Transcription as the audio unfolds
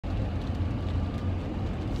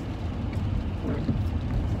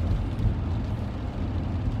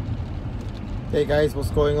Hey guys,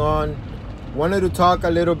 what's going on? Wanted to talk a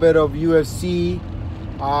little bit of UFC,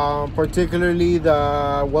 particularly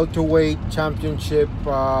the welterweight championship,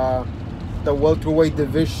 the welterweight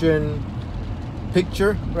division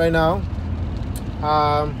picture right now.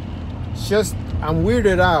 It's just I'm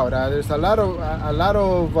weirded out. There's a lot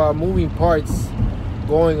of moving parts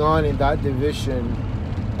going on in that division,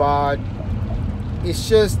 but it's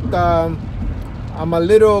just I'm a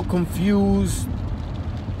little confused.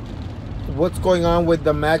 What's going on with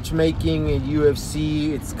the matchmaking in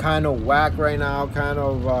UFC? It's kind of whack right now, kind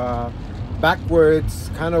of backwards,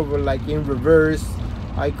 kind of like in reverse.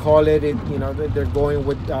 I call it. You know, they're going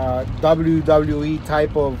with WWE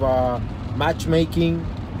type of matchmaking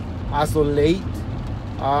as of late.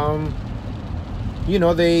 You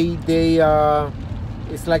know, they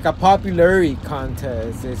it's like a popularity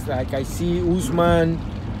contest. It's like I see Usman.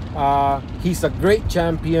 He's a great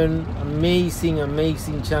champion,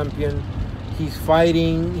 amazing champion. He's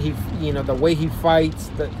fighting. The way he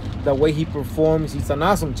fights, the way he performs. He's an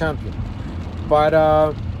awesome champion. But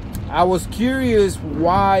I was curious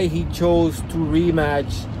why he chose to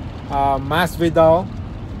rematch Masvidal,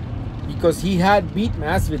 because he had beat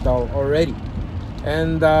Masvidal already,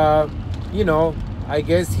 and I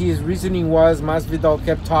guess his reasoning was Masvidal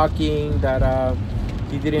kept talking that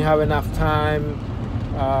he didn't have enough time.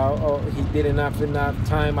 Or he didn't have enough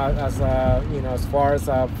time as far as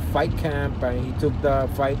a fight camp, and he took the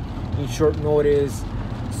fight in short notice.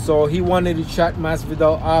 So he wanted to shut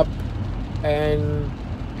Masvidal up, and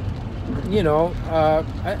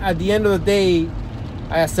at the end of the day,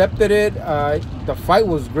 I accepted it. The fight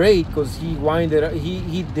was great because he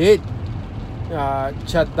did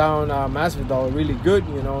shut down Masvidal really good.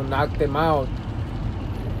 Knocked him out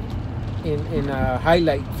in a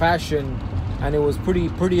highlight fashion. And it was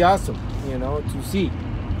pretty awesome, to see.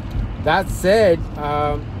 That said,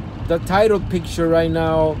 the title picture right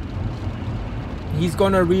now, he's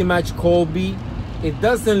gonna rematch Colby. It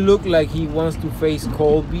doesn't look like he wants to face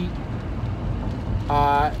Colby.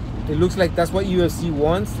 It looks like that's what UFC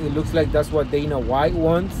wants. It looks like that's what Dana White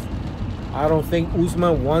wants. I don't think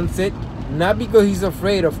Usman wants it. Not because he's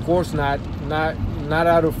afraid, of course not. Not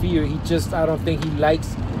out of fear. I don't think he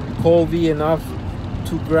likes Colby enough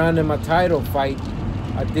to grant him a title fight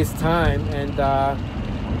at this time. And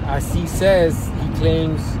as he says, he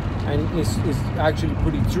claims, and is actually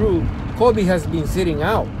pretty true, Colby has been sitting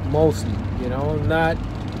out mostly.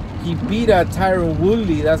 He beat Tyron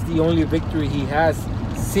Woodley. That's the only victory he has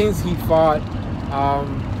since he fought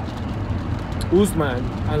Usman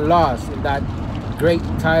and lost in that great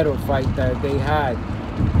title fight that they had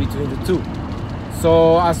between the two.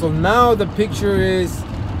 So as of now, the picture is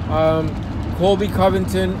Colby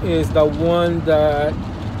Covington is the one that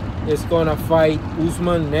is gonna fight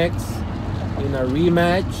Usman next in a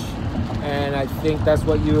rematch, and I think that's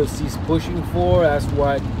what UFC is pushing for. That's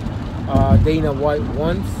what Dana White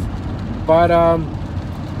wants. But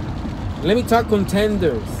let me talk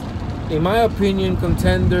contenders. In my opinion,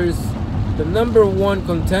 contenders, the number one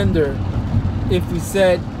contender, if we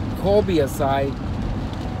set Colby aside,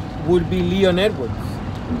 would be Leon Edwards.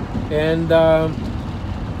 And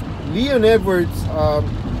Leon Edwards,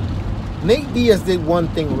 Nate Diaz did one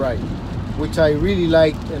thing right, which I really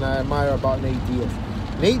liked and I admire about Nate Diaz.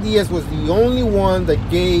 Nate Diaz was the only one that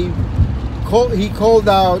he called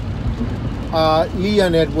out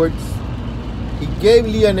Leon Edwards. He gave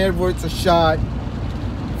Leon Edwards a shot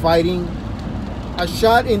fighting. A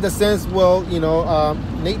shot in the sense,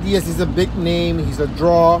 Nate Diaz is a big name, he's a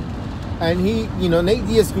draw, and Nate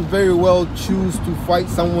Diaz could very well choose to fight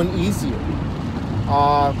someone easier.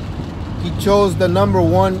 He chose the number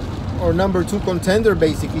one or number two contender,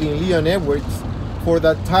 basically, in Leon Edwards for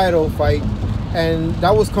that title fight, and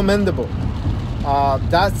that was commendable.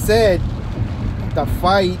 That said, the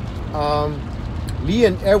fight,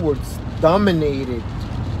 Leon Edwards dominated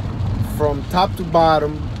from top to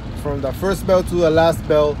bottom, from the first bell to the last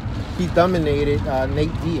bell. He dominated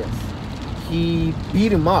Nate Diaz. He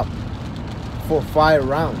beat him up for 5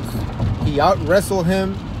 rounds. He out-wrestled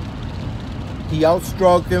him. He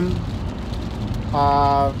outstruck him.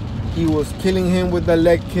 He was killing him with the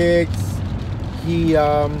leg kicks. He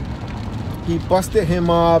busted him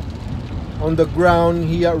up on the ground.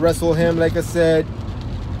 He out-wrestled him, like I said.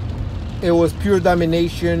 It was pure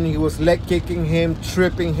domination. He was leg kicking him,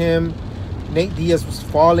 tripping him. Nate Diaz was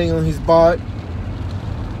falling on his butt,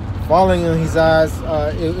 falling on his ass.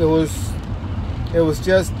 It was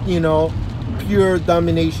just, pure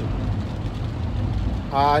domination.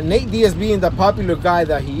 Nate Diaz, being the popular guy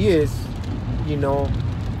that he is,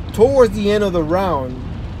 towards the end of the round,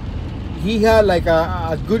 he had like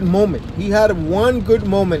a good moment. He had one good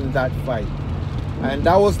moment in that fight. and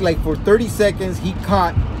that was like for 30 seconds. He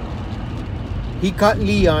caught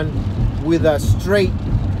Leon with a straight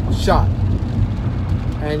shot,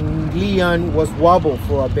 and Leon was wobbled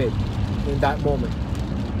for a bit in that moment,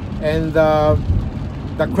 and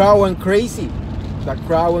the crowd went crazy. The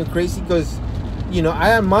crowd went crazy because, you know,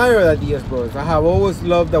 I admire the Diaz brothers. I have always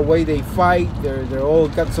loved the way they fight. They're all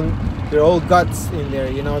guts in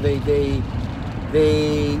there. You know, they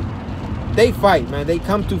fight, man. They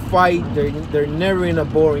come to fight. They're never in a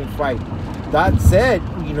boring fight. That said,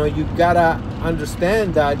 you know, you gotta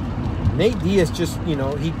understand that Nate Diaz just, you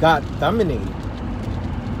know, he got dominated.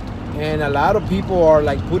 And a lot of people are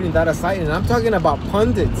like putting that aside. And I'm talking about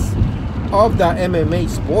pundits of the MMA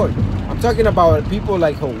sport. I'm talking about people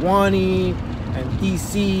like Hawani and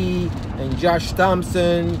DC and Josh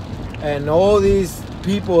Thompson and all these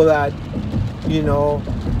people that, you know,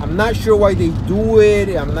 I'm not sure why they do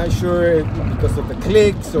it. I'm not sure if because of the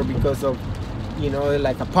clicks or because of, you know,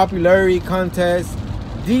 like a popularity contest.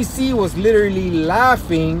 DC was literally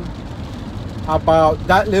laughing about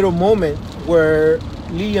that little moment where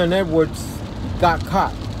Leon Edwards got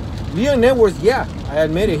caught. Leon Edwards, yeah, I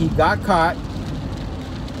admit it, he got caught,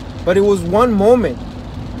 but it was one moment,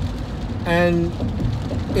 and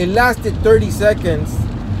it lasted 30 seconds,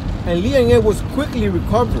 and Leon Edwards quickly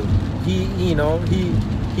recovered.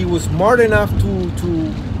 He was smart enough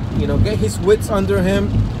to you know, get his wits under him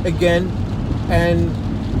again, and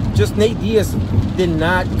just Nate Diaz did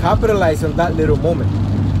not capitalize on that little moment.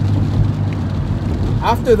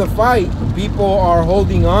 After the fight, people are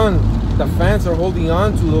holding on, the fans are holding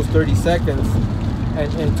on to those 30 seconds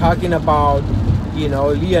and talking about, you know,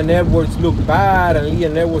 Leon Edwards looked bad and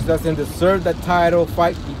Leon Edwards doesn't deserve that title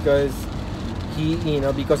fight because he, you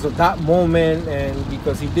know, because of that moment and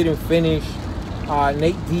because he didn't finish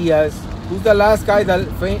Nate Diaz. Who's the last guy that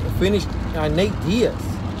finished Nate Diaz?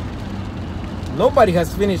 Nobody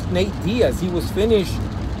has finished Nate Diaz. He was finished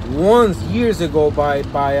once years ago by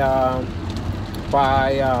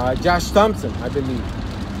Josh Thompson, I believe,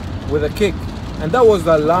 with a kick, and that was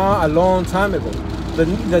a long time ago.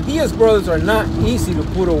 The Diaz brothers are not easy to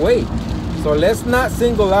put away, so let's not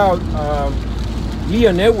single out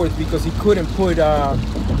Leon Edwards because he couldn't put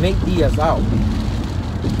Nate Diaz out.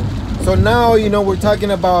 So now, you know, we're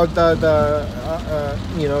talking about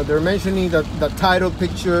you know, they're mentioning the title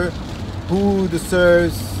picture, who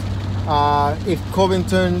deserves, if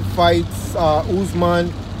Covington fights Usman,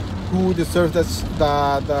 who deserves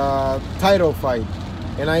the title fight.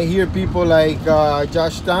 And I hear people like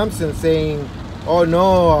Josh Thompson saying, oh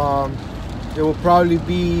no, it will probably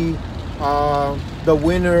be the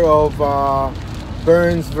winner of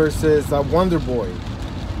Burns versus Wonder Boy,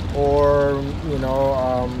 or, you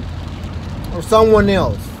know, or someone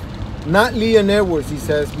else. Not Leon Edwards, he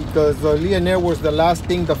says, because Leon Edwards, the last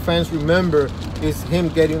thing the fans remember is him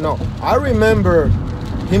getting, no, I remember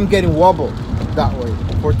him getting wobbled that way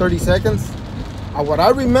for 30 seconds. What I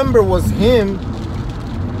remember was him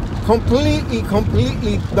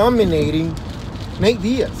completely dominating Nate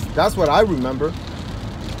Diaz. That's what I remember.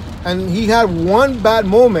 And he had one bad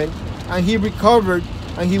moment and he recovered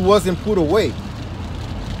and he wasn't put away.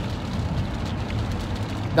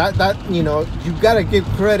 That you know, you gotta give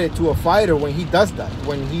credit to a fighter when he does that,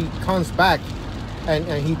 when he comes back and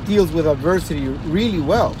he deals with adversity really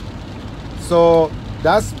well. So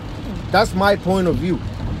that's my point of view.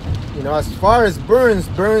 You know, as far as Burns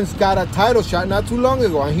got a title shot not too long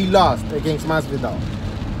ago and he lost against Masvidal.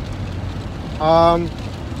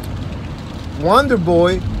 Wonder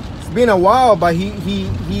Boy, it's been a while, but he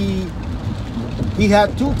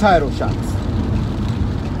had 2 title shots.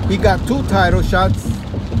 He got 2 title shots.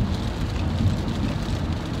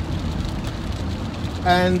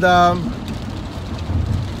 And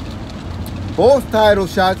both title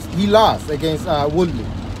shots he lost against Woodley.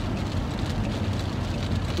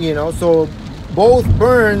 You know, so both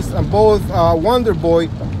Burns and both Wonder Boy,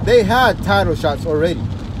 they had title shots already.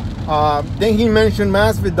 Then he mentioned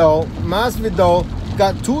Masvidal. Masvidal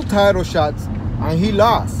got 2 title shots and he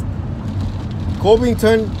lost.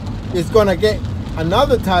 Covington is gonna get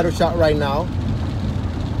another title shot right now.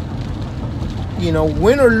 You know,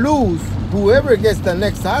 win or lose, whoever gets the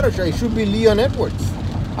next title shot, it should be Leon Edwards.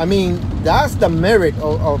 I mean, that's the merit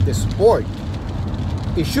of the sport.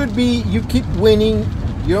 It should be you keep winning,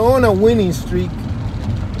 you're on a winning streak.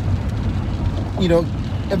 You know,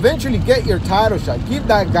 eventually get your title shot. Give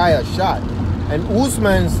that guy a shot. And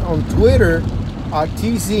Usman's on Twitter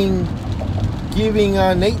teasing giving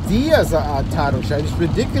Nate Diaz a title shot. It's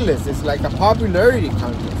ridiculous. It's like a popularity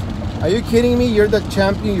contest. Are you kidding me? You're the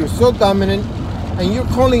champion. You're so dominant. And you're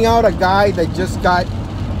calling out a guy that just got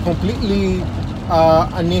completely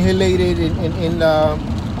annihilated in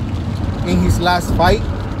his last fight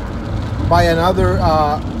by another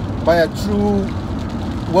by a true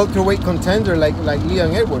welterweight contender like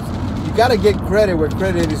Leon Edwards. You gotta get credit where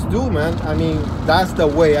credit is due, man. I mean, that's the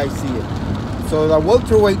way I see it. So the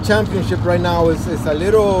welterweight championship right now is a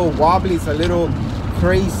little wobbly. It's a little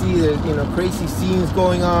crazy. There's, you know, crazy scenes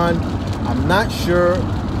going on. I'm not sure,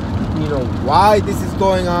 you know, why this is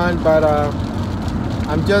going on, but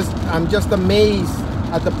I'm just amazed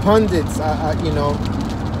at the pundits. You know,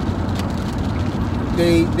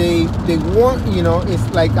 they want, you know, it's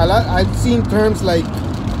like a lot. I've seen terms like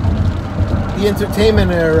the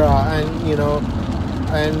entertainment era, and you know,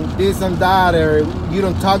 and this and that, or you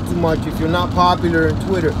don't talk too much if you're not popular on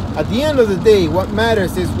Twitter. At the end of the day, what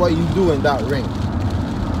matters is what you do in that ring.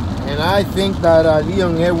 And I think that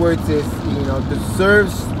Leon Edwards is, you know,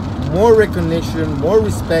 deserves more recognition, more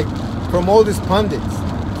respect from all these pundits,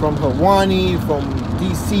 from Hawani, from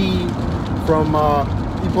DC, from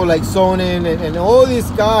people like Sonnen, and all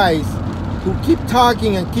these guys who keep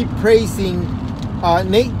talking and keep praising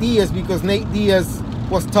Nate Diaz, because Nate Diaz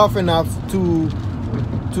was tough enough to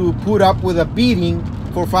put up with a beating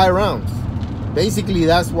for 5 rounds. Basically,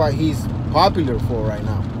 that's what he's popular for right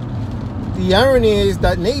now. The irony is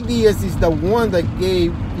that Nate Diaz is the one that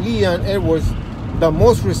gave Leon Edwards the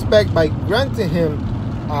most respect by granting him,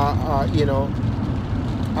 you know,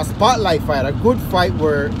 a spotlight fight, a good fight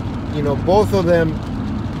where, you know, both of them,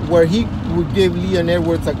 where he would give Leon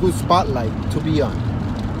Edwards a good spotlight to be on.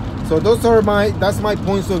 So that's my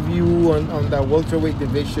points of view on the welterweight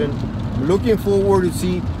division. I'm looking forward to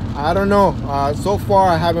see. I don't know. So far,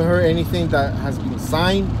 I haven't heard anything that has been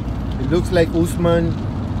signed. It looks like Usman.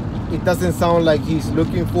 It doesn't sound like he's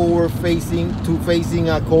looking forward facing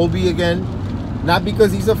Colby again. Not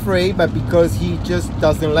because he's afraid, but because he just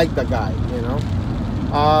doesn't like the guy. You know.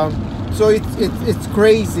 So it's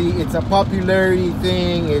crazy. It's a popularity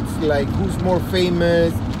thing. It's like who's more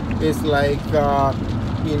famous. It's like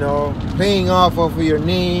you know, playing off of your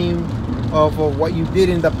name, of what you did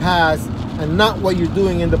in the past, and not what you're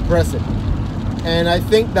doing in the present. And I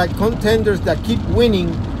think that contenders that keep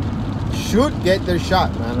winning should get their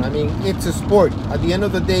shot, man. I mean, it's a sport. At the end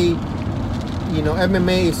of the day, you know,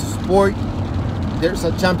 MMA is a sport. There's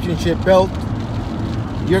a championship belt.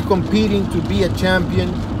 You're competing to be a champion.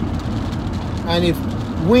 And if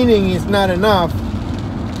winning is not enough,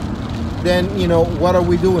 then, you know, what are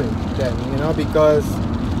we doing then? You know, because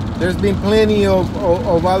there's been plenty of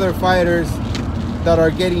other fighters that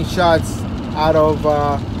are getting shots out of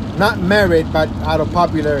not merit, but out of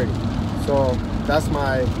popularity. So that's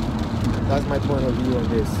my point of view on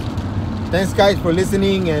this. Thanks, guys, for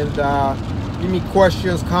listening, and give me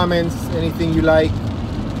questions, comments, anything you like,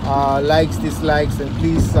 likes, dislikes, and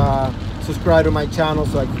please subscribe to my channel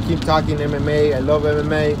so I can keep talking MMA. I love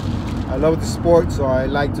MMA. I love the sport, so I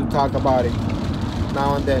like to talk about it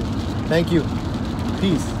now and then. Thank you.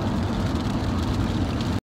 Peace.